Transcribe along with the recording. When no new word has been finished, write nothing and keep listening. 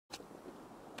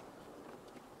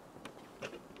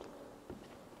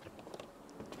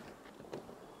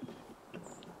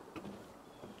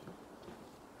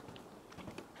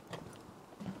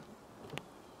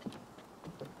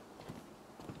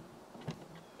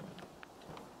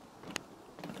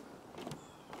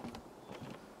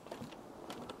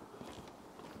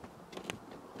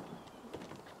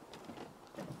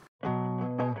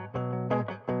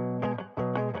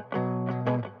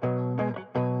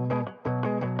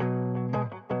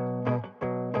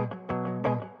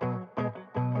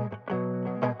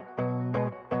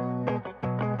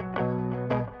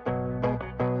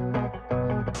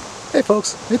Hey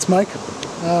folks, it's Mike.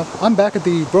 I'm back at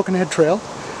the Brokenhead Trail.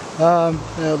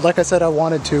 Like I said, I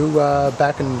wanted to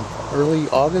back in early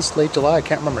August, late July, I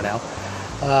can't remember now.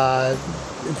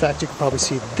 In fact, you can probably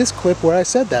see this clip where I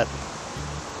said that.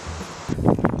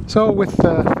 So with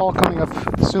fall coming up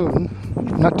soon,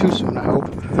 not too soon I hope,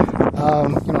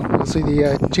 you know, you'll see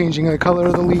the changing of the color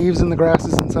of the leaves and the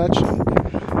grasses and such.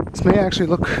 This may actually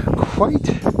look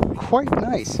quite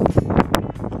nice.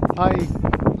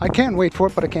 I can't wait for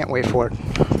it, but I can't wait for it.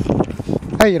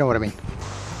 Hey, you know what I mean.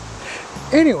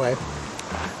 Anyway,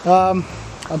 I'm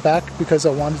back because I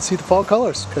wanted to see the fall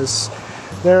colors, because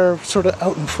they're sort of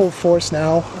out in full force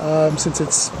now, since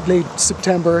it's late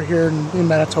September here in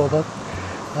Manitoba.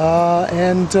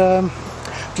 And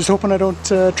just hoping I don't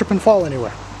trip and fall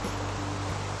anywhere.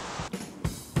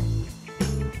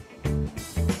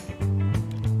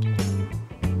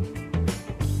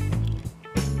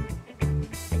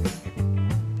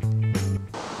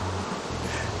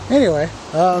 Anyway,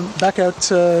 back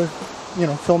out, you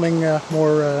know, filming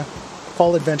more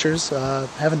fall adventures.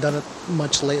 Haven't done it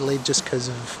much lately just because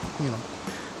of, you know,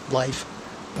 life.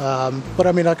 But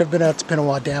I mean, like, I've been out to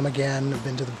Pinawa Dam again, I've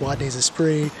been to the Bois des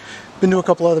Esprits, been to a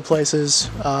couple other places,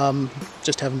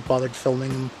 just haven't bothered filming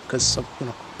them because, you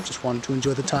know, just wanted to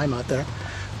enjoy the time out there.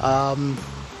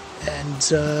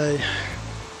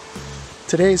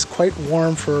 Today's quite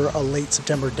warm for a late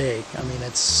September day. I mean,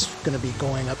 it's going to be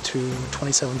going up to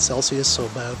 27 Celsius, so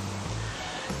about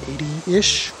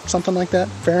 80-ish, something like that,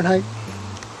 Fahrenheit.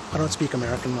 I don't speak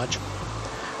American much.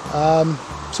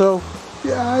 So,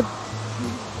 yeah,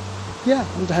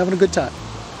 I'm having a good time.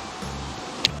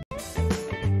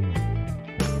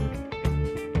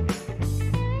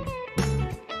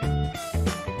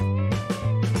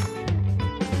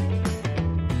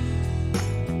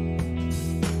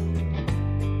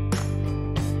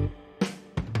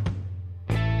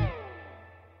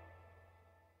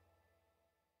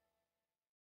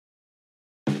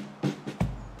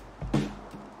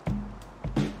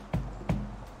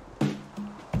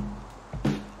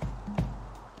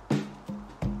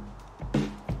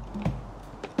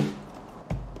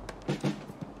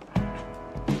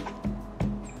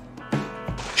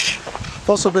 I've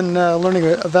also been learning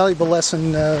a valuable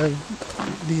lesson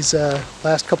these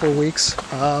last couple of weeks,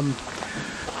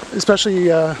 especially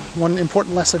one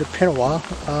important lesson at Pinawa.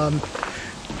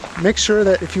 Make sure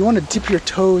that if you want to dip your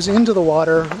toes into the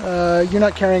water, you're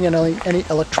not carrying any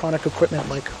electronic equipment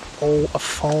like a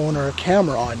phone or a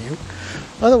camera on you.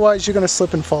 Otherwise, you're going to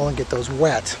slip and fall and get those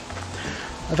wet.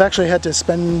 I've actually had to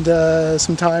spend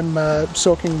some time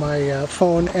soaking my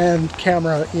phone and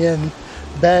camera in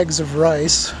bags of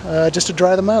rice just to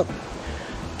dry them out.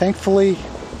 Thankfully,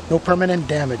 no permanent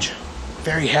damage.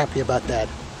 Very happy about that.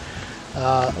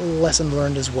 Lesson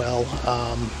learned as well.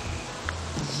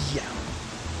 Yeah.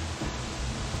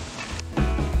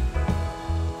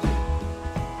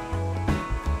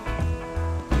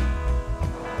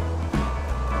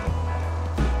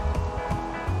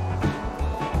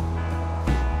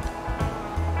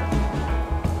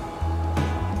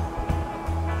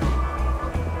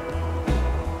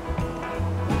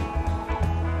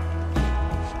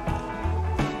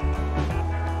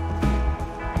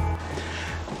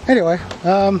 Anyway,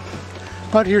 I'm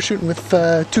out here shooting with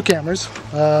two cameras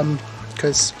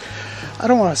because I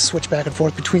don't want to switch back and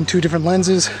forth between two different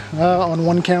lenses on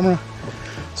one camera.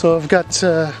 So I've got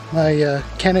my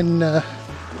Canon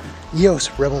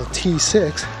EOS Rebel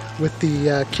T6 with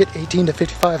the kit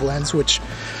 18-55 lens, which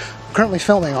I'm currently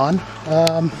filming on,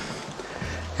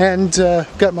 and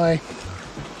got my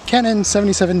Canon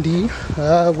 77D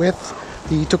with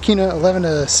the Tokina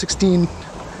 11-16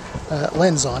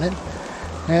 lens on it.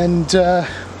 And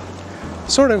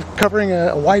sort of covering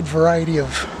a wide variety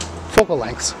of focal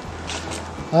lengths,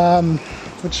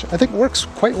 which I think works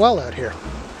quite well out here,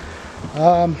 as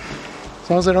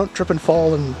long as I don't trip and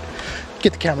fall and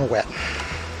get the camera wet.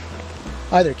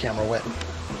 Either camera wet.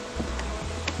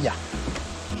 Yeah.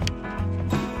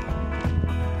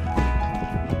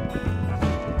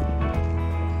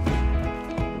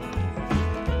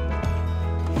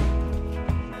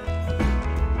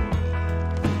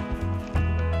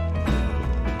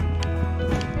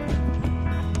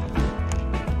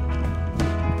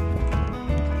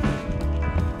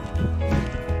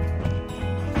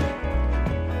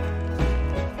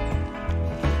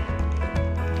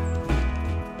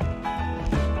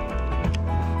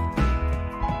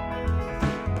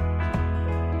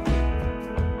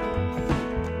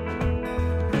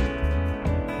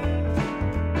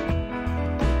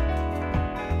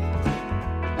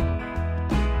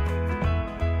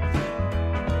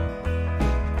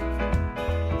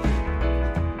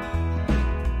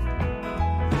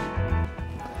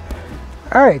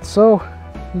 Alright, so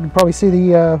you can probably see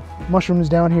the mushrooms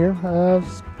down here.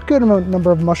 Good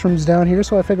number of mushrooms down here,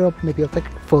 so I figured maybe I'll take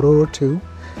a photo or two,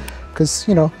 because,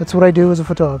 you know, that's what I do as a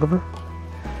photographer.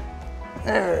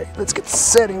 Alright, let's get the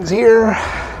settings here.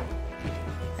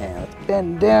 And let's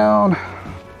bend down.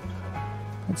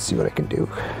 Let's see what I can do.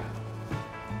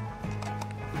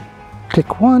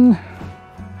 Click one.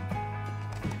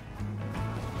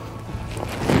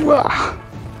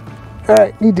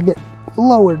 Alright, need to get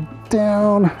lowered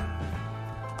down.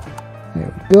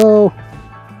 There we go.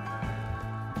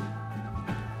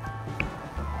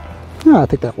 I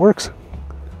think that works.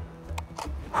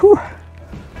 Whew.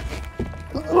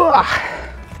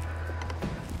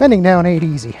 Bending down ain't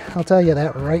easy, I'll tell you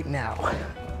that right now.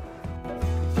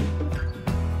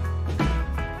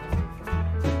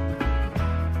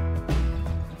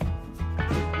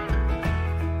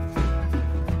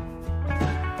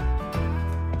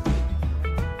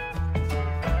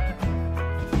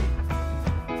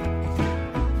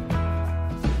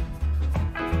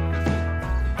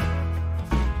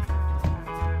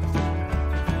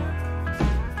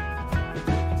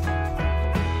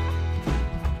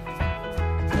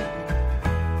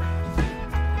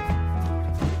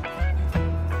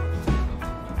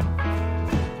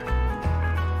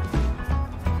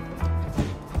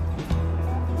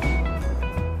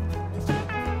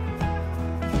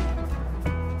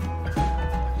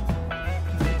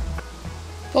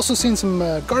 Also seen some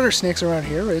garter snakes around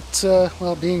here. It's,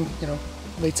 well, being, you know,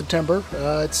 late September,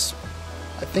 it's,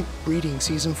 I think, breeding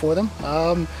season for them.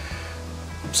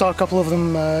 Saw a couple of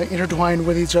them intertwined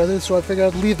with each other, so I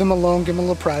figured I'd leave them alone, give them a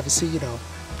little privacy, you know,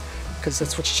 because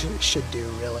that's what you should do,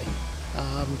 really.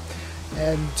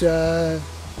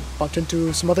 Bumped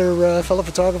into some other fellow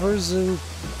photographers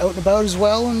out and about as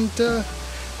well, and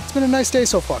it's been a nice day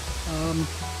so far.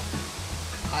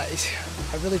 I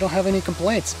really don't have any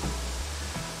complaints.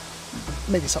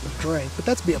 Maybe something to drink, but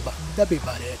that'd be about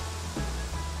it.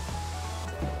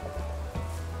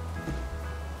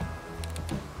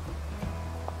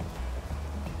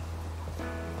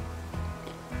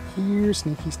 Here,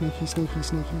 sneaky, sneaky, sneaky,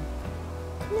 sneaky.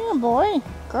 Come here, boy,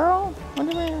 girl, what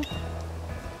do you mean?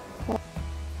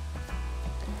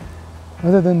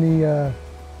 Other than the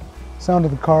sound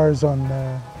of the cars on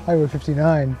Highway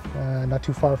 59, not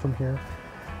too far from here,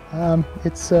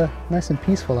 it's nice and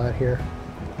peaceful out here.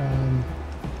 And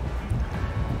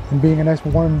being a nice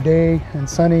warm day and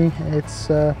sunny, it's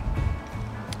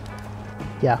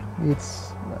yeah,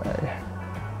 it's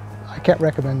I can't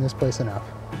recommend this place enough.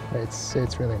 It's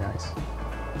really nice,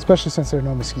 especially since there are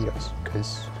no mosquitoes,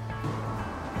 because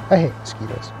I hate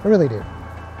mosquitoes, I really do.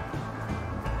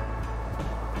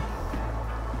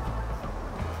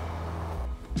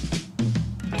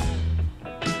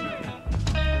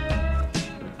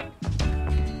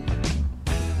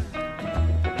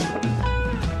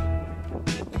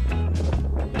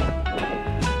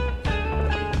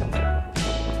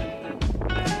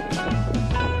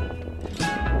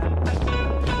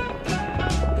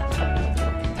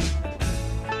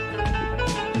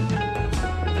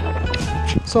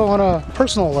 So on a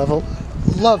personal level,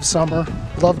 love summer,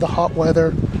 love the hot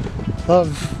weather,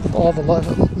 love all the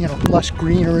lush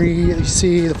greenery you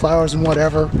see, the flowers and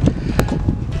whatever.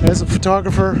 As a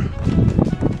photographer,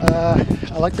 I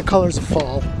like the colors of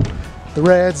fall. The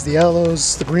reds, the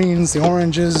yellows, the greens, the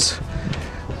oranges,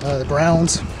 the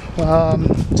browns.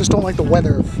 Just don't like the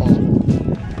weather of fall.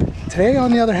 Today,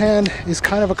 on the other hand, is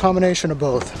kind of a combination of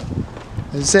both.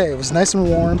 As I say, it was nice and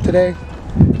warm today.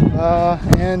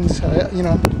 You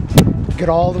know, get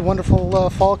all the wonderful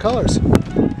fall colors.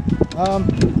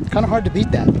 Kind of hard to beat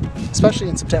that, especially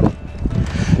in September.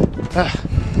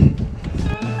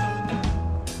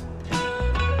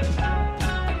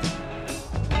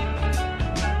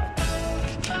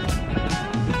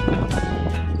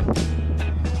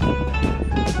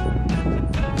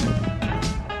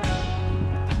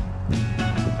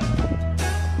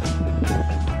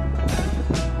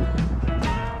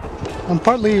 I'm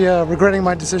partly regretting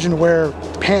my decision to wear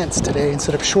pants today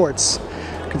instead of shorts,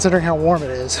 considering how warm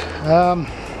it is.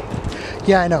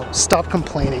 Yeah, I know. Stop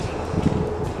complaining.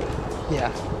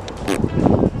 Yeah.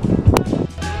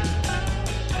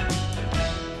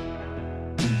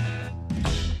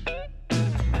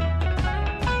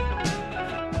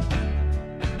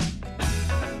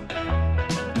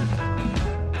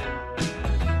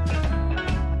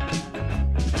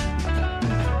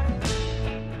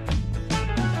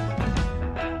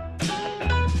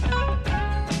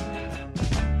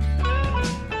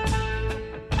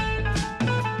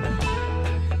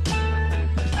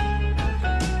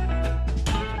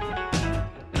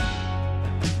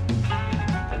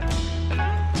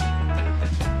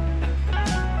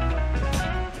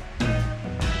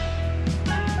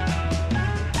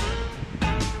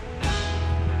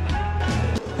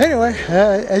 Anyway,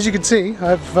 as you can see,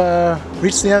 I've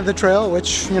reached the end of the trail,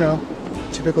 which, you know,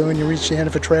 typically when you reach the end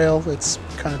of a trail, it's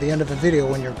kind of the end of a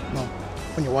video when you're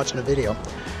watching a video.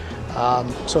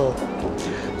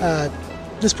 At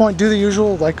this point, do the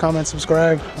usual, like, comment,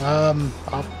 subscribe.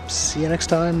 I'll see you next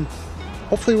time,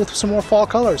 hopefully with some more fall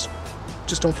colors.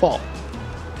 Just don't fall.